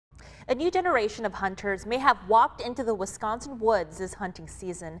A new generation of hunters may have walked into the Wisconsin woods this hunting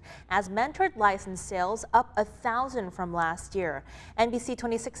season as mentored license sales up 1,000 from last year. NBC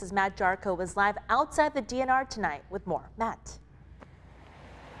 26's Matt Jarko was live outside the DNR tonight with more. Matt.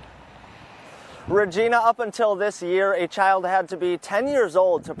 Regina, up until this year, a child had to be 10 years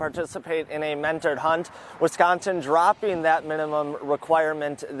old to participate in a mentored hunt. Wisconsin dropping that minimum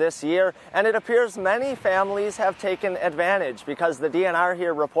requirement this year, and it appears many families have taken advantage because the DNR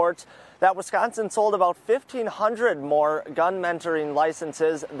here reports that Wisconsin sold about 1,500 more gun mentoring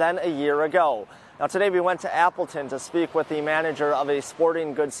licenses than a year ago. Now, today we went to Appleton to speak with the manager of a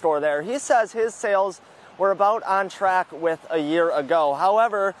sporting goods store there. He says his sales were about on track with a year ago.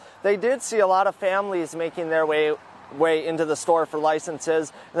 However, they did see a lot of families making their way into the store for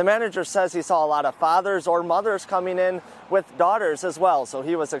licenses. The manager says he saw a lot of fathers or mothers coming in with daughters as well. So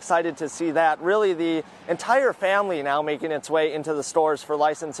he was excited to see that. Really, the entire family now making its way into the stores for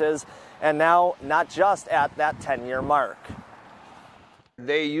licenses, and now not just at that 10-year mark.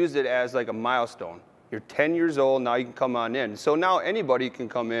 They used it as like a milestone. You're 10 years old, now you can come on in. So now anybody can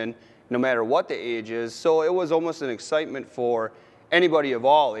come in, no matter what the age is. So it was almost an excitement for anybody of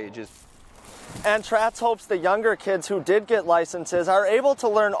all ages. And Trats hopes the younger kids who did get licenses are able to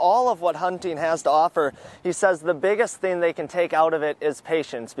learn all of what hunting has to offer. He says the biggest thing they can take out of it is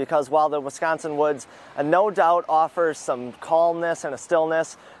patience, because while the Wisconsin woods no doubt offers some calmness and a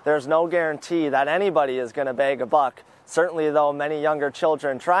stillness, there's no guarantee that anybody is going to bag a buck. Certainly, though, many younger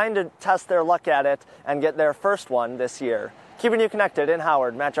children trying to test their luck at it and get their first one this year. Keeping you connected in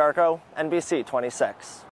Howard, Matt Jarko, NBC 26.